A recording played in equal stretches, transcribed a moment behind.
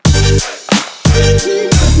Hey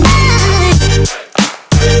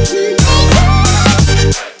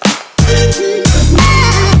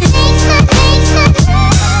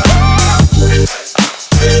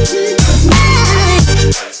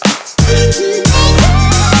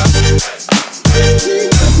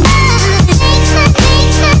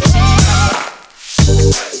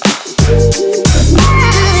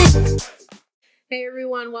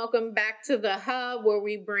everyone, welcome back to the Hub, where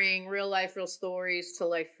we bring real life, real stories to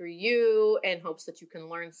life for you in hopes that you can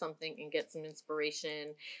learn something and get some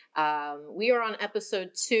inspiration. We are on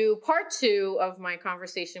episode 2, part 2 of my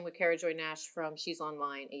conversation with Kara Joy Nash from She's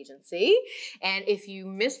Online Agency. And if you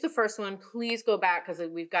missed the first one, please go back because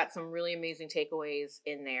we've got some really amazing takeaways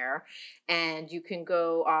in there. And you can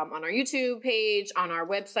go on our YouTube page, on our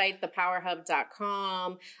website,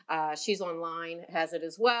 thepowerhub.com. She's Online has it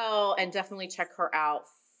as well. And definitely check her out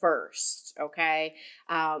first. Okay.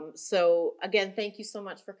 So again, thank you so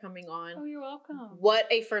much for coming on. Oh, you're welcome. What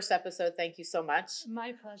a first episode. Thank you so much.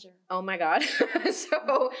 My pleasure. Oh my God.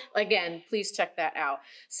 So again, please check that out.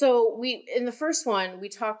 So in the first one, we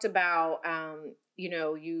talked about,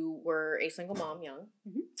 you were a single mom, young.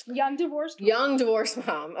 Mm-hmm. Young divorced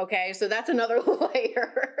mom. Okay. So that's another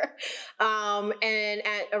layer. And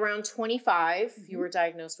at around 25, you were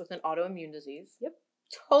diagnosed with an autoimmune disease. Yep.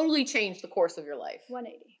 Totally changed the course of your life.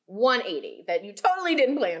 180 that you totally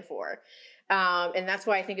didn't plan for. And that's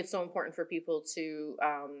why I think it's so important for people to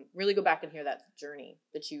really go back and hear that journey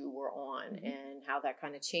that you were on and how that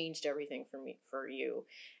kind of changed everything for you.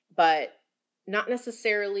 But not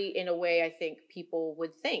necessarily in a way I think people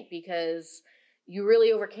would think, because you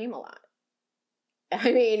really overcame a lot.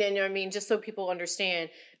 I mean, just so people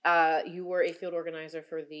understand, you were a field organizer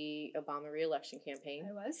for the Obama re-election campaign.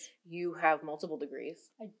 I was. You have multiple degrees.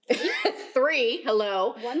 I did. 3.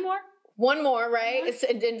 Hello. One more, right?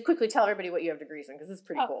 And quickly tell everybody what you have degrees in, because it's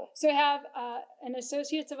pretty cool. So I have an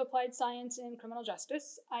Associates of Applied Science in Criminal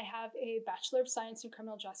Justice. I have a Bachelor of Science in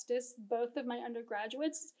Criminal Justice. Both of my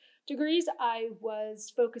undergraduates degrees, I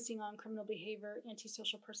was focusing on criminal behavior,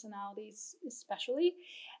 antisocial personalities especially.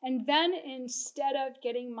 And then instead of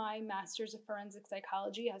getting my Master's of Forensic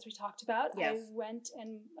Psychology, as we talked about, yes, I went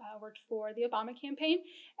and worked for the Obama campaign,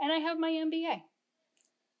 and I have my MBA.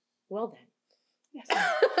 Well then. Yes.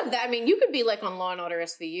 You could be like on Law & Order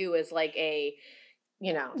SVU as like a,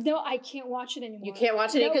 No, I can't watch it anymore. You can't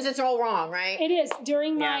watch it because it's all wrong, right? It is.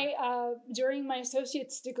 During my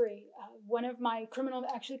associate's degree, one of my criminal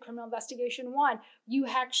investigation 1, you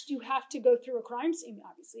have to go through a crime scene.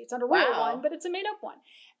 Obviously, it's not a real one, but it's a made up one.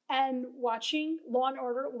 And watching Law &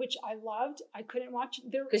 Order, which I loved, I couldn't watch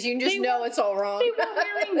because you just know it's all wrong. They were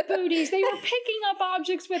wearing booties. They were picking up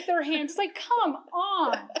objects with their hands. It's like, come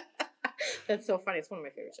on. That's so funny. It's one of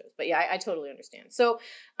my favorite shows. But yeah, I totally understand. So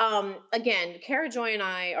again, Kara Joy and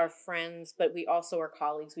I are friends, but we also are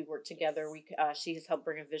colleagues. We work together. She has helped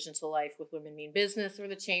bring a vision to life with Women Mean Business for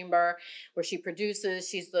the Chamber, where she produces.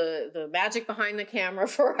 She's the magic behind the camera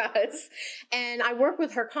for us. And I work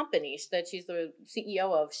with her company that she's the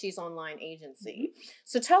CEO of, She's Online Agency. Mm-hmm.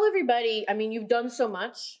 So tell everybody, you've done so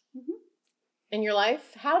much in your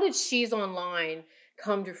life. How did She's Online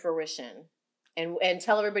come to fruition? And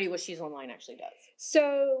tell everybody what She's Online actually does.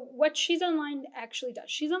 So what She's Online actually does.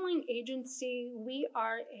 She's Online Agency, we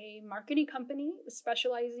are a marketing company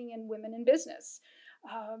specializing in women in business.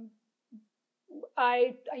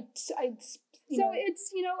 It's,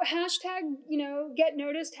 hashtag, get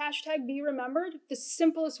noticed, hashtag be remembered. The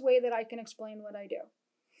simplest way that I can explain what I do.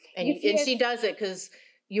 And she does it because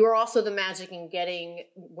you are also the magic in getting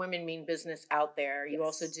Women Mean Business out there. You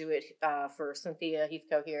also do it for Cynthia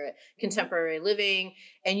Heathcote here at Contemporary Living,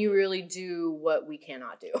 and you really do what we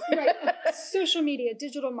cannot do. Right. Social media,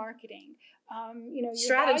 digital marketing,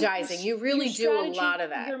 strategizing. You really do a lot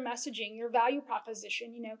of that. Your messaging, your value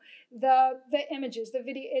proposition, the images, the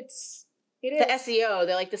video. It is the SEO.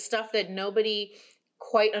 They're like the stuff that nobody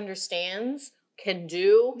quite understands can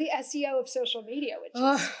do. The SEO of social media, which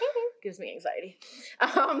gives me anxiety,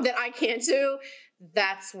 that I can't do.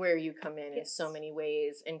 That's where you come in so many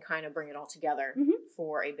ways and kind of bring it all together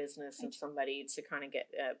for a business and somebody to kind of get,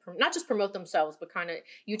 not just promote themselves, but kind of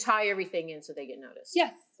you tie everything in so they get noticed.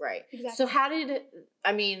 Yes. Right. Exactly. So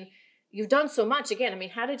you've done so much. Again,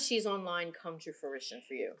 how did She's Online come to fruition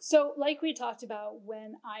for you? So like we talked about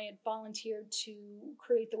when I had volunteered to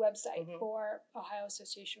create the website for Ohio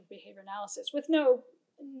Association for Behavior Analysis with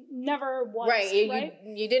never once. Right.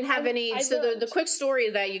 You didn't have any. So the quick story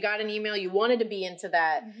is that you got an email, you wanted to be into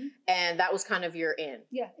that, and that was kind of your in.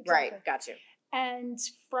 Yeah, exactly. Right. Got you. And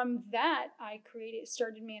from that, I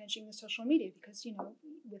started managing the social media because,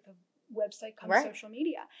 with a website comes social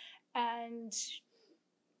media. And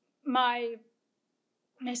my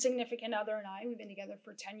significant other and I, we've been together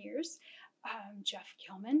for 10 years. Jeff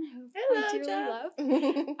Kilman, who I dearly love.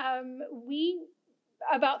 We,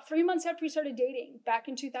 about 3 months after we started dating back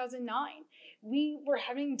in 2009, we were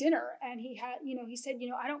having dinner and he said,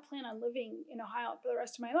 I don't plan on living in Ohio for the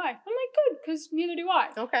rest of my life. I'm like, good, because neither do I.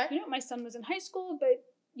 Okay. My son was in high school, but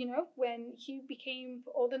when he became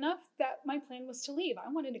old enough, that my plan was to leave. I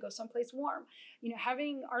wanted to go someplace warm.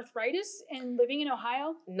 Having arthritis and living in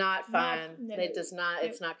Ohio, not fun. No, it does not.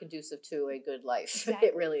 It's not conducive to a good life. Exactly.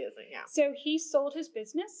 It really isn't. Yeah. So he sold his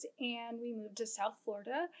business, and we moved to South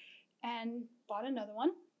Florida, and bought another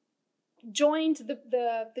one. Joined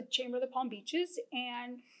the Chamber of the Palm Beaches,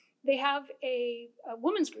 and they have a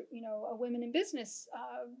women's group. A women in business,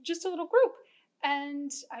 just a little group.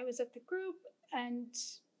 And I was at the group. And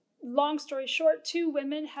long story short, 2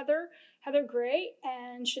 women, Heather Gray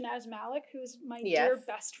and Shanaz Malik, who's my dear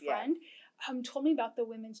best friend, told me about the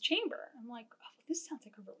women's chamber. I'm like, oh, this sounds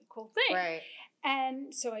like a really cool thing. Right.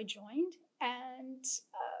 And so I joined, and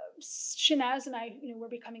Shanaz and I, were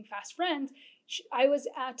becoming fast friends. I was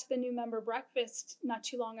at the new member breakfast not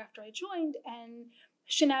too long after I joined, and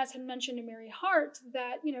Shanaz had mentioned to Mary Hart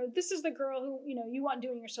that, this is the girl who, you want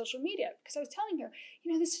doing your social media. Because I was telling her,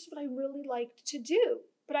 this is what I really like to do.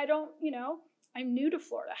 But I don't, I'm new to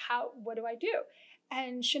Florida. What do I do?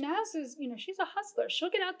 And Shanaz is, she's a hustler. She'll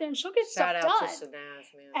get out there and she'll get stuff done. Shout out to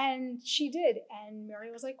Shanaz, man. And she did. And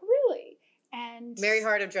Mary was like, really? And Mary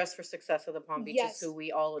Hart of Dress for Success of the Palm Beaches, yes. who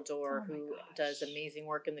we all adore, who does amazing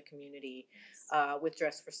work in the community with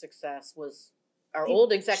Dress for Success, was our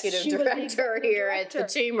old executive director here at the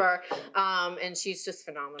Chamber. And she's just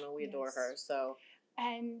phenomenal. We adore her. So,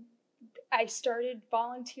 and I started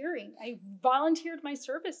volunteering. I volunteered my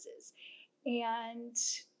services. And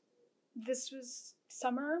this was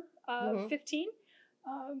summer of 15.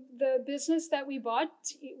 The business that we bought,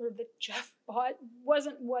 or that Jeff bought,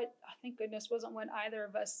 wasn't what either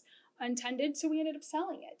of us intended. So we ended up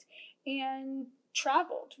selling it and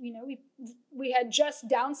traveled. We had just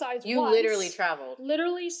downsized. You once. Literally traveled.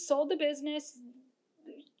 Literally sold the business,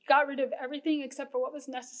 got rid of everything except for what was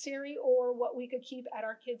necessary or what we could keep at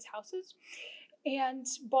our kids' houses, and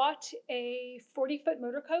bought a 40-foot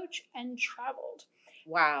motor coach and traveled.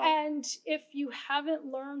 Wow. And if you haven't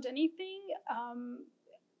learned anything,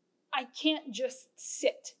 I can't just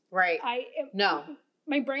sit. Right. No.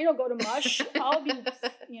 My brain will go to mush. I'll be,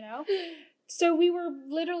 So we were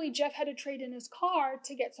literally, Jeff had to trade in his car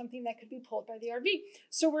to get something that could be pulled by the RV.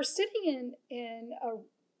 So we're sitting in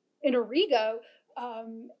a Rego,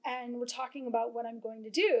 and we're talking about what I'm going to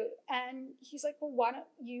do. And he's like, well, why don't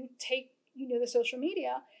you take, the social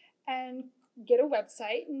media and get a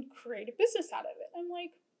website and create a business out of it? I'm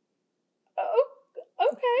like, oh,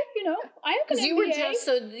 okay, I have an MBA. You were just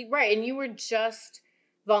and you were just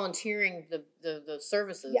volunteering the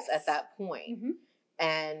services at that point,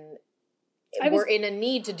 and we're in a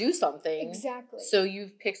need to do something. Exactly. So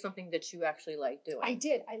you picked something that you actually liked doing. I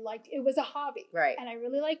did. I liked it. It was a hobby, right? And I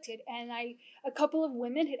really liked it. And a couple of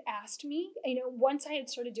women had asked me, once I had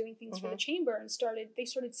started doing things for the chamber and they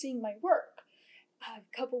started seeing my work. A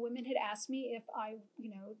couple women had asked me if I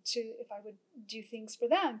would do things for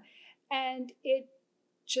them, and it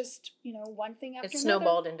just, one thing after another. It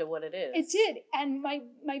snowballed into what it is. It did. And my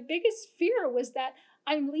biggest fear was that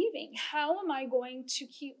I'm leaving. How am I going to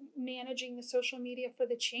keep managing the social media for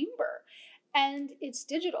the chamber? And it's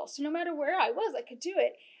digital. So no matter where I was, I could do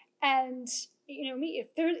it. And me,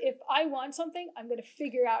 if I want something, I'm going to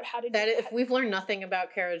figure out how to do that. If we've learned nothing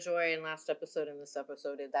about Kara Joy in last episode and this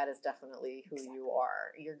episode, that is definitely who you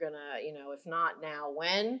are. You're going to, if not now,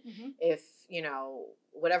 when? If,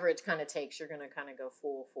 whatever it kind of takes, you're going to kind of go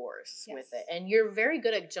full force with it. And you're very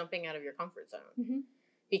good at jumping out of your comfort zone.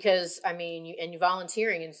 Because, you're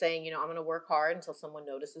volunteering and saying, I'm going to work hard until someone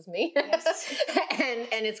notices me. Yes.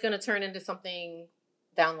 and it's going to turn into something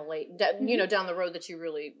down the road that you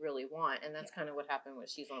really, really want. And that's kind of what happened with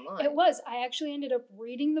She's Online. It was. I actually ended up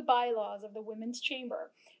reading the bylaws of the Women's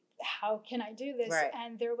Chamber. How can I do this? Right.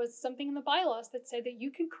 And there was something in the bylaws that said that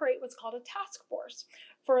you can create what's called a task force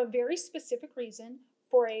for a very specific reason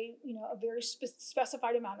for a very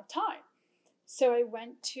specified amount of time. So I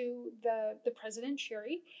went to the president,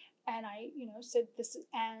 Sherry, and I, said this,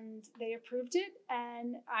 and they approved it.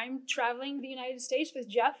 And I'm traveling the United States with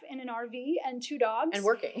Jeff in an RV and 2 dogs. And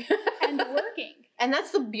working. And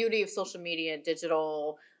that's the beauty of social media,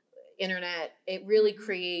 digital, internet. It really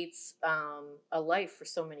creates a life for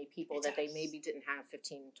so many people that they maybe didn't have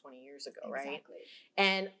 15, 20 years ago, right?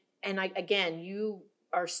 Exactly. And again, you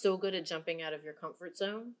are so good at jumping out of your comfort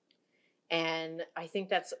zone. And I think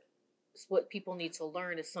that's what people need to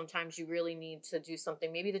learn is sometimes you really need to do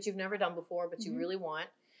something maybe that you've never done before, but you really want.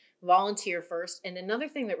 Volunteer first. And another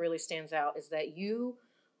thing that really stands out is that you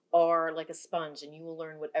are like a sponge, and you will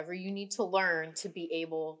learn whatever you need to learn to be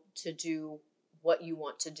able to do what you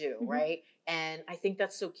want to do, right? And I think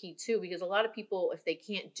that's so key too, because a lot of people, if they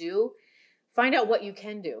can't do, find out what you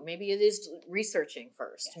can do. Maybe it is researching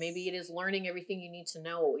first. Yes. Maybe it is learning everything you need to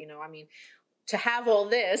know. I mean, to have all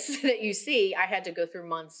this that you see, I had to go through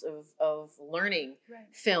months of learning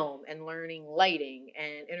film and learning lighting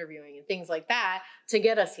and interviewing and things like that to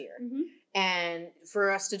get us here. And for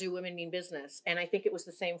us to do Women Mean Business. And I think it was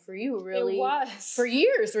the same for you, really. It was. For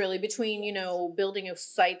years, really, between, building a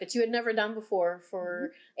site that you had never done before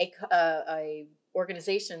for a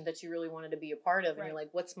organization that you really wanted to be a part of. And you're like,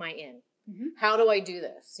 what's my in? How do I do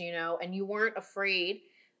this? And you weren't afraid.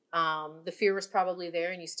 The fear was probably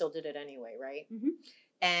there, and you still did it anyway, right?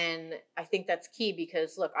 And I think that's key,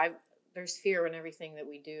 because look, there's fear in everything that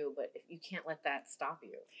we do, but if you can't let that stop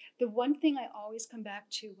you. The one thing I always come back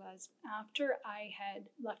to was after I had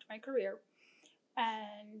left my career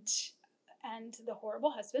and the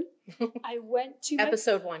horrible husband, I went to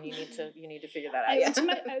episode 1. You need to figure that out.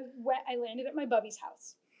 I landed at my bubby's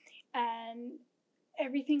house, and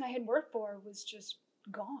everything I had worked for was just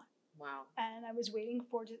gone. Wow. And I was waiting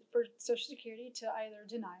for Social Security to either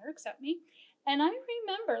deny or accept me. And I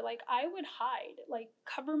remember, I would hide,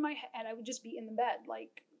 cover my head. I would just be in the bed,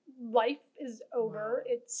 life is over.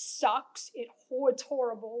 Wow. It sucks. It's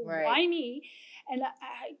horrible. Right. Why me? And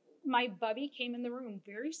my bubby came in the room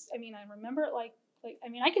I remember it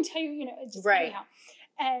I can tell you, it's just anyhow.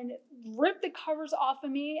 And ripped the covers off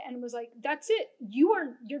of me and was like, that's it.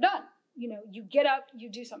 You're done. You get up,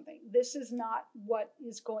 you do something. This is not what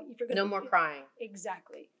is going. If you're going no more crying.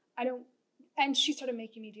 Exactly. And she started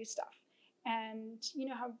making me do stuff. And you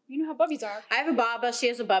know how bubbies are. I have a baba. She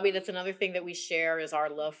has a bubby. That's another thing that we share is our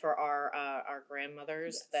love for our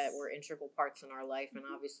grandmothers that were integral parts in our life. And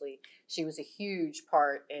obviously, she was a huge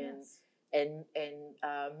part in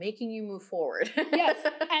making you move forward. Yes.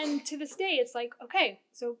 And to this day, it's like, okay,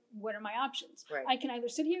 so what are my options? Right. I can either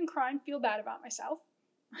sit here and cry and feel bad about myself.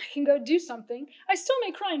 I can go do something. I still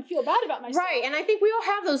may cry and feel bad about myself. Right. And I think we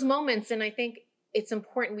all have those moments. And I think it's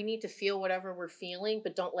important. We need to feel whatever we're feeling,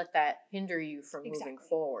 but don't let that hinder you from moving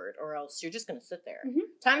forward, or else you're just going to sit there.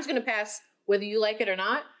 Time's going to pass whether you like it or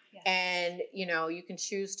not. Yes. And, you can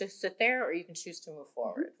choose to sit there, or you can choose to move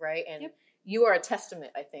forward. Right. And you are a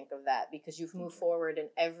testament, I think, of that, because you've moved forward in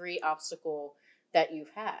every obstacle that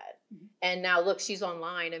you've had. And now look, she's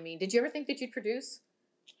online. I mean, did you ever think that you'd produce?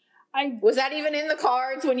 Was that even in the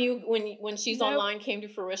cards when she's online came to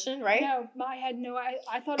fruition, right? No,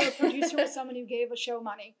 I thought a producer was someone who gave a show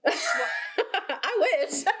money. I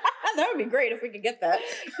wish. That would be great if we could get that.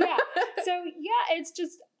 Yeah. So it's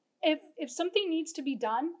just if something needs to be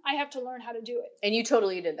done, I have to learn how to do it. And you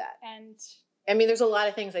totally did that. And I mean, there's a lot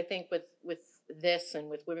of things I think with this and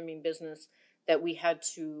with Women Mean Business that we had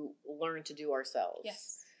to learn to do ourselves.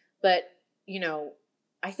 Yes. But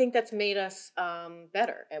I think that's made us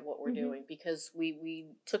better at what we're doing, because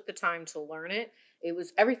we took the time to learn it.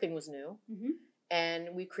 Everything was new. And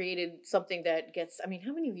we created something that gets,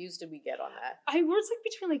 how many views did we get on that? I was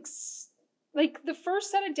between the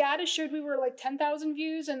first set of data showed we were 10,000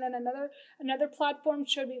 views, and then another platform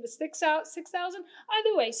showed me it was 6,000.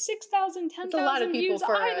 Either way, 6,000, 10,000 views. A lot of people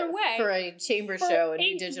for a chamber show and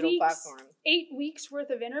a digital platform. 8 weeks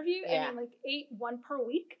worth of interview, and one per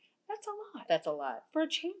week. That's a lot. For a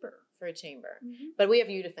chamber. But we have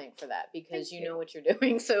you to thank for that, because you know what you're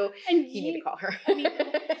doing. So you need to call her.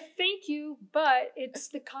 Thank you. But it's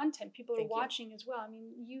the content. People are watching as well.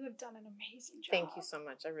 You have done an amazing job. Thank you so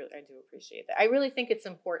much. I do appreciate that. I really think it's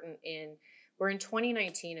important we're in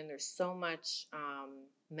 2019, and there's so much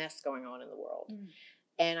mess going on in the world.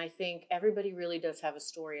 And I think everybody really does have a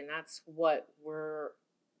story, and that's what we're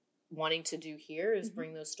wanting to do here is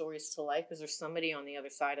bring those stories to life, because there's somebody on the other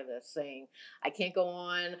side of this saying, I can't go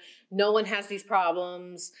on. No one has these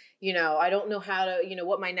problems. I don't know how to,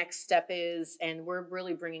 what my next step is. And we're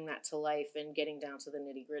really bringing that to life and getting down to the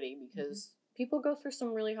nitty gritty, because people go through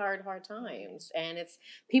some really hard times. And it's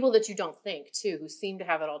people that you don't think too, who seem to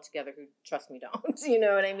have it all together, who, trust me, don't. You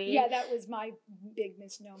know what I mean? Yeah, that was my big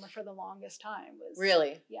misnomer for the longest time.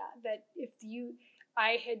 Really? Yeah, that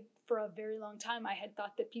I had, for a very long time, I had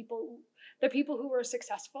thought that the people who were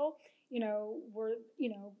successful, were,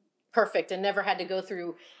 perfect and never had to go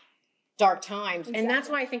through dark times. Exactly. And that's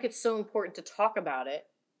why I think it's so important to talk about it,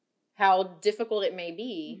 how difficult it may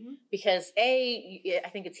be, because I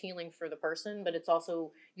think it's healing for the person, but it's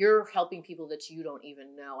also, you're helping people that you don't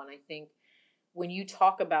even know. And I think when you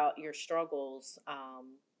talk about your struggles,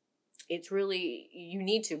 it's really, you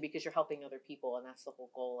need to, because you're helping other people, and that's the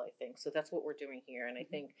whole goal, I think. So that's what we're doing here. And I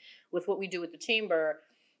think with what we do with the chamber,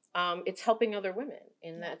 it's helping other women,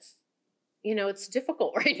 and that's, it's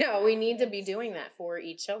difficult right now. We need to be doing that for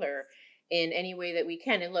each other in any way that we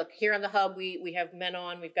can. And look, here on the hub, we have men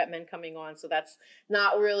on, we've got men coming on. So that's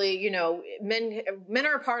not really, men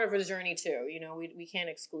are a part of the journey too. We can't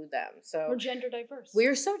exclude them. So we're gender diverse.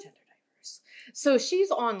 We're so gender diverse. So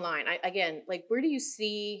she's online. Again, like, where do you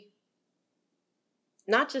see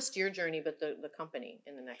not just your journey, but the company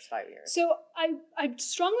in the next 5 years? So I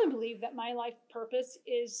strongly believe that my life purpose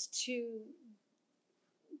is to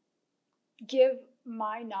give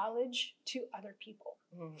my knowledge to other people.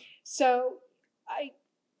 Mm-hmm. So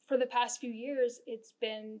for the past few years, it's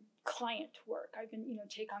been client work. I've been,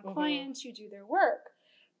 take on clients, you do their work.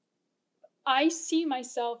 I see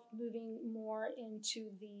myself moving more into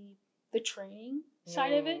the training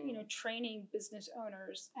side of it, training business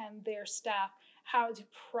owners and their staff how to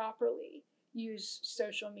properly use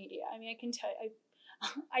social media. I mean, I can tell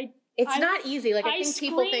you, it's not easy. Like, I think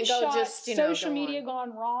people think, just, social media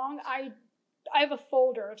gone wrong. I have a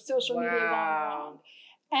folder of social media gone wrong.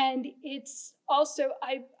 And it's also,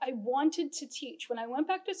 I wanted to teach. When I went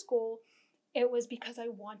back to school, it was because I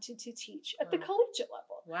wanted to teach at the collegiate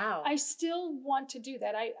level. Wow. I still want to do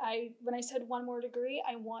that. When I said one more degree,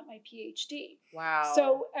 I want my PhD. Wow.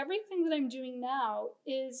 So everything that I'm doing now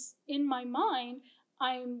is, in my mind,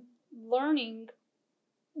 I'm learning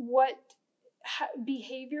what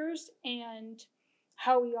behaviors and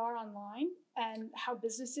how we are online and how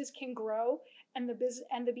businesses can grow, and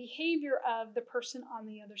the behavior of the person on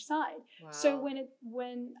the other side. Wow. So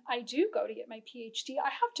when I do go to get my PhD, I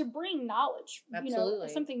have to bring knowledge,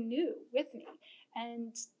 something new with me,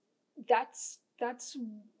 and that's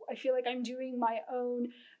I feel like I'm doing my own,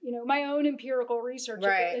 my own empirical research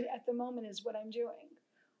at the moment is what I'm doing.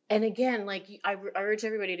 And again, like, I urge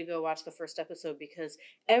everybody to go watch the first episode, because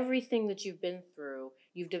everything that you've been through,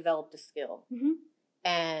 you've developed a skill. Mm-hmm.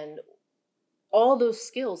 And all those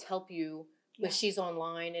skills help you with She's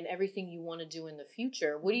Online and everything you want to do in the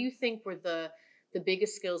future. What do you think were the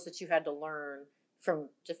biggest skills that you had to learn from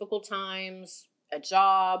difficult times, a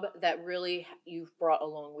job, that really you've brought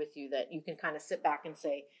along with you, that you can kind of sit back and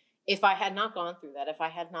say, if I had not gone through that, if I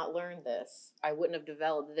had not learned this, I wouldn't have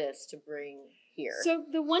developed this to bring here? So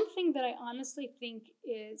the one thing that I honestly think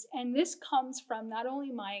is, and this comes from not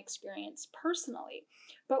only my experience personally,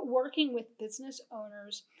 but working with business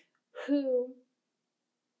owners who,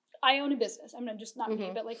 I own a business. I mean, just not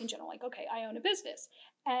me, but like in general, like, okay, I own a business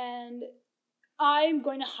and I'm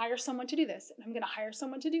going to hire someone to do this, and I'm going to hire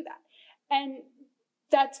someone to do that. And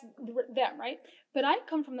that's them, right? But I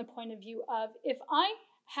come from the point of view of, if I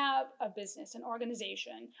have a business, an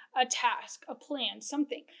organization, a task, a plan,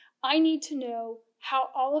 something, I need to know how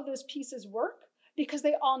all of those pieces work, because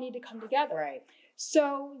they all need to come together. Right.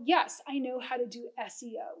 So yes, I know how to do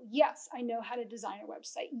SEO. Yes, I know how to design a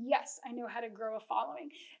website. Yes, I know how to grow a following.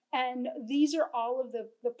 And these are all of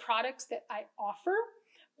the products that I offer.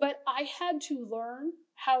 But I had to learn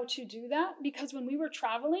how to do that, because when we were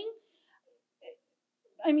traveling,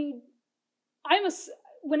 I mean,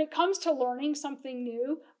 when it comes to learning something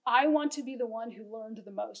new, I want to be the one who learned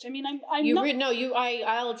the most. I mean,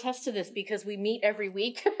 I'll attest to this, because we meet every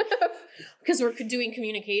week because we're doing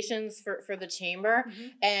communications for the chamber. Mm-hmm.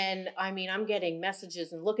 And I mean, I'm getting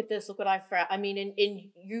messages and look at this, look what I found. I mean, and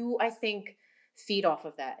you, I think, feed off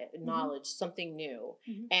of that knowledge, something new.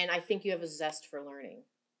 Mm-hmm. And I think you have a zest for learning.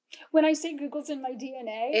 When I say Google's in my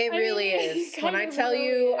DNA, it really is. When I tell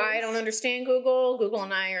you I don't understand Google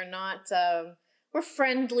and I are not, we're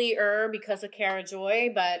friendlier because of Kara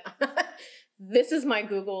Joy, but this is my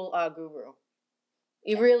Google guru.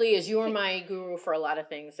 It really is. You are my guru for a lot of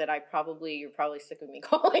things that you're probably sick of me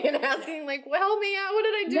calling and asking, like, well, help me out. What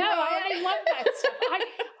did I do? No, I love that stuff.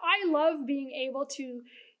 I love being able to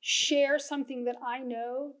share something that I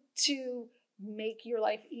know to make your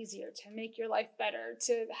life easier, to make your life better,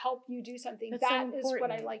 to help you do something. That is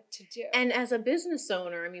what I like to do. And as a business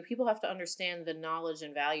owner, I mean, people have to understand the knowledge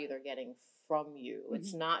and value they're getting from you. Mm-hmm.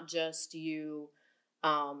 It's not just you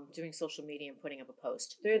doing social media and putting up a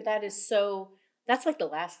post. That's like the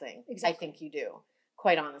last thing I think you do,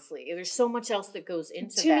 quite honestly. There's so much else that goes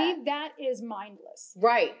into that. To me, that is mindless.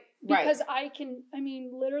 Right. Because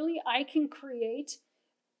literally I can create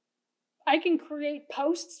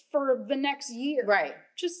posts for the next year. Right.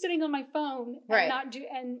 Just sitting on my phone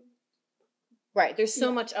and Right. There's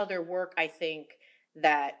so much other work, I think,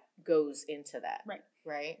 that goes into that. Right.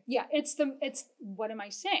 Right. Yeah. It's what am I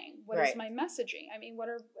saying? What is my messaging? I mean,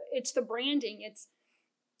 it's the branding.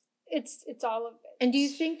 It's all of it. And do you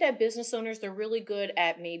think that business owners, they're really good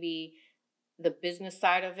at maybe the business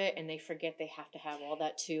side of it, and they forget they have to have all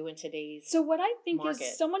that too in today's So what I think market.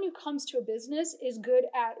 is someone who comes to a business is good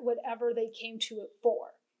at whatever they came to it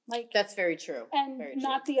for. Like, that's very true. And very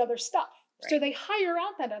not true. the other stuff. Right. So they hire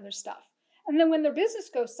out that other stuff. And then when their business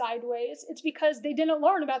goes sideways, it's because they didn't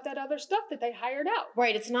learn about that other stuff that they hired out.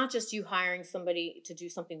 Right. It's not just you hiring somebody to do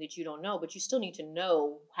something that you don't know, but you still need to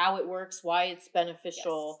know how it works, why it's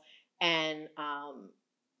beneficial, and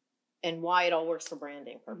why it all works for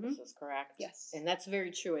branding purposes, correct? Yes. And that's very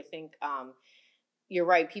true. I think you're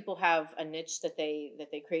right. People have a niche that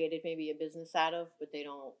they created maybe a business out of, but they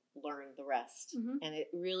don't learn the rest. And it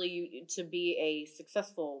really, to be a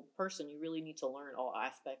successful person, you really need to learn all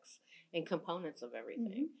aspects and components of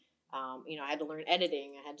everything. I had to learn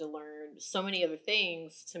editing. I had to learn so many other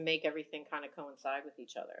things to make everything kind of coincide with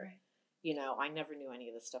each other. Right. I never knew any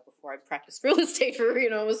of this stuff before. I practiced real estate for,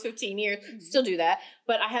 almost 15 years. Still do that.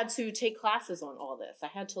 But I had to take classes on all this. I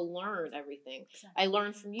had to learn everything. Exactly. I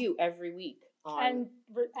learned from you every week. And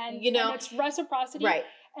it's reciprocity. Right.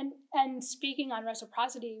 And speaking on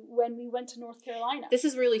reciprocity, when we went to North Carolina. This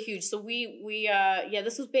is really huge. So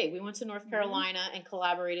this was big. We went to North Carolina and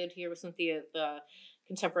collaborated here with Cynthia at the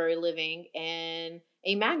Contemporary Living, and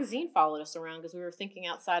a magazine followed us around because we were thinking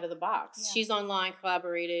outside of the box. Yeah. She's online,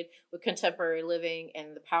 collaborated with Contemporary Living,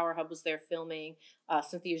 and the Power Hub was there filming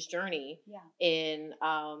Cynthia's journey in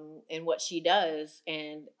what she does.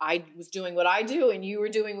 And I was doing what I do, and you were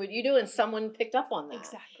doing what you do, and someone picked up on that.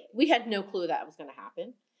 Exactly. We had no clue that was going to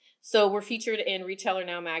happen. So we're featured in Retailer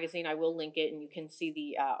Now magazine. I will link it, and you can see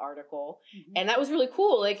the article. And that was really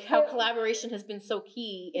cool, like how collaboration has been so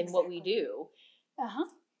key in what we do.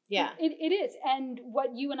 Yeah. It is. And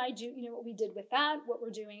what you and I do, what we did with that, what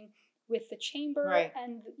we're doing with the chamber, right.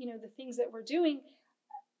 and, the things that we're doing,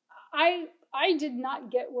 I did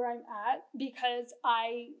not get where I'm at because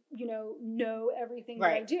I, know everything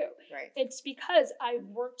that I do. Right. It's because I've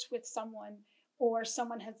worked with someone, or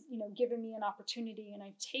someone has, given me an opportunity and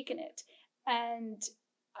I've taken it. And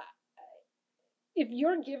if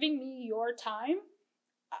you're giving me your time,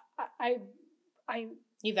 I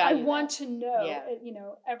want to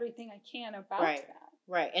know, everything I can about that.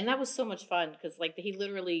 Right. And that was so much fun because he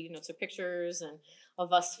literally, took pictures and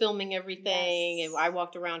of us filming everything. Yes. And I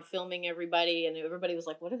walked around filming everybody, and everybody was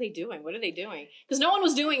like, what are they doing? What are they doing? Because no one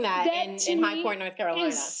was doing that in High Point, North Carolina.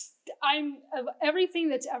 Of everything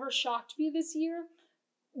that's ever shocked me this year,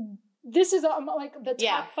 this is the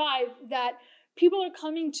top 5 that people are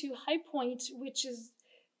coming to High Point, which is,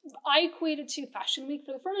 I equate it to Fashion Week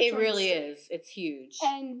for the furniture industry. It really industry. is. It's huge.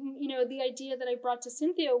 And, the idea that I brought to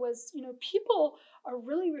Cynthia was, people are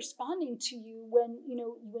really responding to you when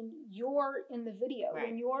you're in the video,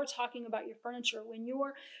 when you're talking about your furniture, when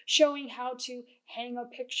you're showing how to hang a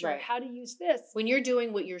picture, how to use this. When you're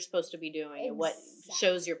doing what you're supposed to be doing and what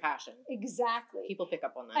shows your passion. Exactly. People pick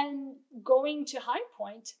up on that. And going to High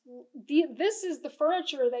Point, this is the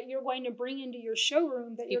furniture that you're going to bring into your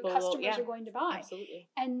showroom that your customers are going to buy. Absolutely.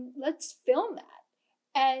 And let's film that.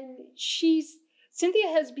 And Cynthia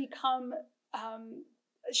has become,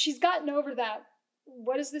 she's gotten over that.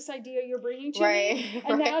 What is this idea you're bringing to me?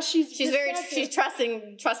 And now she's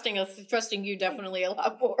trusting us, trusting you definitely a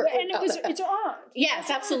lot more. And it's earned. Yes,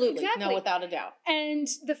 absolutely. Exactly. No, without a doubt. And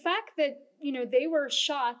the fact that, they were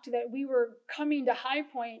shocked that we were coming to High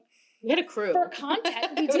Point. We had a crew. For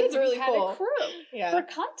content. We did. Really we had cool. a crew. Yeah. For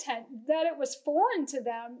content that it was foreign to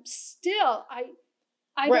them. Still,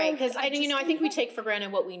 I because I think we take for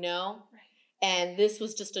granted what we know. Right. And this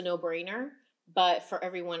was just a no-brainer. But for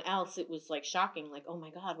everyone else, it was shocking. Oh my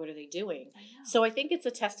God, what are they doing? So I think it's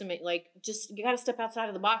a testament. Just you got to step outside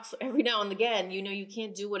of the box every now and again. You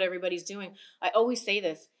can't do what everybody's doing. I always say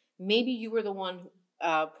this. Maybe you were the one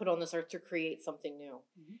put on this earth to create something new.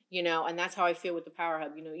 And that's how I feel with the Power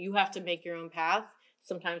Hub. You have to make your own path.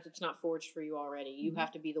 Sometimes it's not forged for you already. You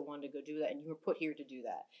have to be the one to go do that, and you were put here to do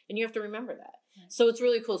that, and you have to remember that. Right. So it's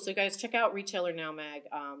really cool. So guys, check out Retailer Now Mag.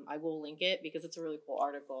 I will link it because it's a really cool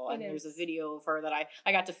article, and there's a video of her that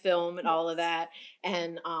I got to film and all of that,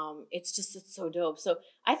 and it's so dope. So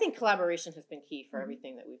I think collaboration has been key for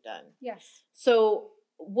everything that we've done. Yes. So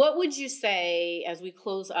what would you say as we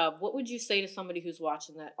close up? What would you say to somebody who's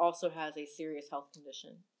watching that also has a serious health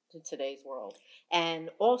condition in today's world, and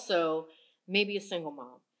also maybe a single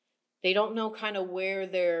mom? They don't know kind of where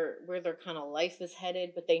their kind of life is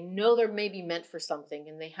headed, but they know they're maybe meant for something,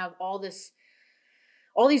 and they have all these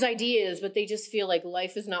ideas, but they just feel like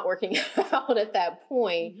life is not working out at that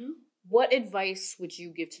point. What advice would you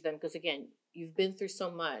give to them? Because again, you've been through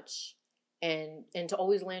so much, and to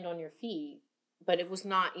always land on your feet, but it was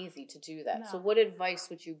not easy to do that. No. So what advice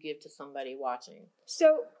would you give to somebody watching?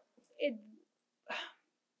 So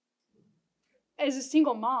as a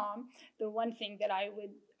single mom, the one thing that I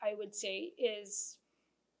would say is,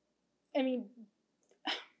 I mean,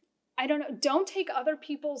 I don't know, don't take other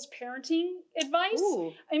people's parenting advice.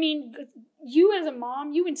 Ooh. I mean, you as a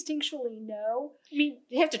mom, you instinctually know. I mean,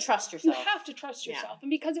 you have to trust yourself. You have to trust yourself. And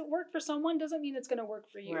because it worked for someone doesn't mean it's going to work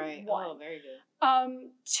for you. Right. One. Oh, very good.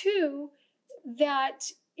 Two,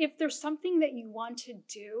 that if there's something that you want to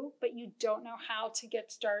do, but you don't know how to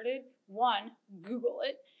get started, one, Google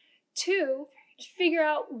it. Two, figure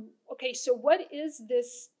out, okay, so what is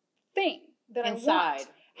this thing that I want?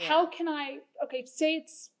 Yeah. How can I,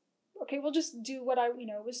 we'll just do what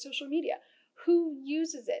with social media. Who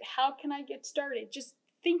uses it? How can I get started? Just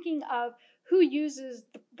thinking of who uses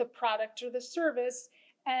the product or the service,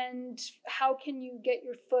 and how can you get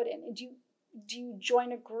your foot in? And do you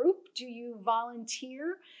join a group? Do you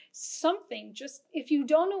volunteer? Something. Just, if you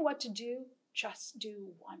don't know what to do, just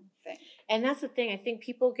do one thing. And that's the thing. I think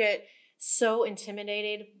people get so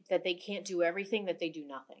intimidated that they can't do everything, that they do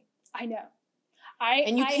nothing. I know.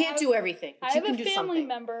 You can't do everything. But I have you can a do family something.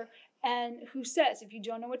 member who says, if you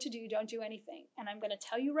don't know what to do, don't do anything. And I'm going to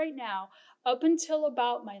tell you right now, up until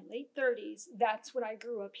about my late 30s, that's what I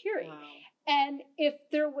grew up hearing. Wow. And if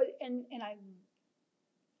there was,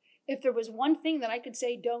 if there was one thing that I could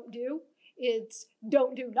say don't do, it's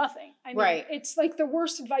don't do nothing. I mean, right. It's like the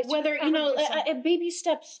worst advice. Whether, baby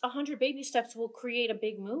steps, 100 baby steps will create a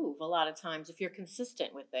big move a lot of times if you're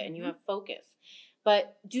consistent with it and you have focus.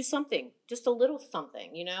 But do something, just a little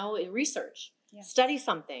something, research, study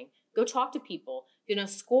something, go talk to people,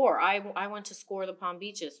 score. I went to score the Palm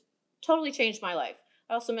Beaches, totally changed my life.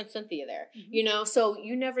 I also met Cynthia there, so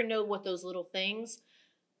you never know what those little things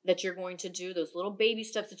that you're going to do, those little baby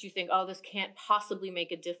steps that you think, oh, this can't possibly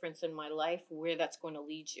make a difference in my life, where that's going to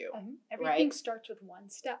lead you. Everything starts with one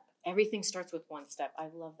step. Everything starts with one step. I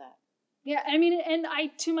love that. Yeah, I mean, and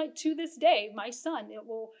to this day, my son,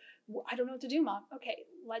 I don't know what to do, Mom. Okay,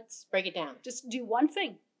 let's break it down. Just do one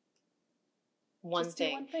thing. One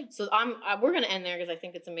thing. So we're going to end there because I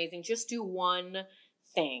think it's amazing. Just do one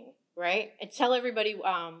thing, right? And tell everybody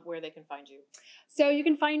where they can find you. So you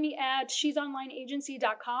can find me at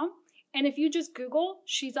she'sonlineagency.com. And if you just Google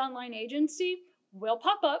She's Online Agency, we'll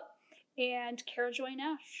pop up. And Kara Joy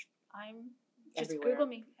Nash. Just everywhere. Google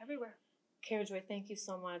me everywhere. Kara Joy, thank you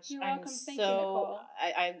so much. You're welcome. Thank you, Nicole.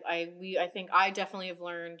 I think I definitely have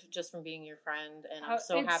learned just from being your friend, and I'm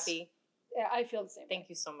so happy. Yeah, I feel the same. Thank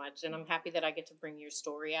you so much, and I'm happy that I get to bring your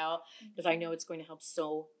story out because I know it's going to help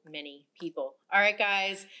so many people. All right,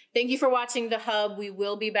 guys, thank you for watching The Hub. We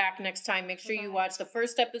will be back next time. Make sure you watch the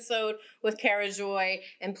first episode with Kara Joy,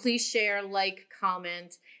 and please share, like,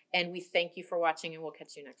 comment, and we thank you for watching, and we'll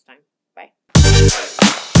catch you next time. Bye.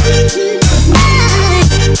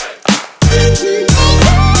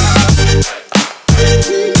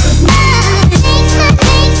 Thank you.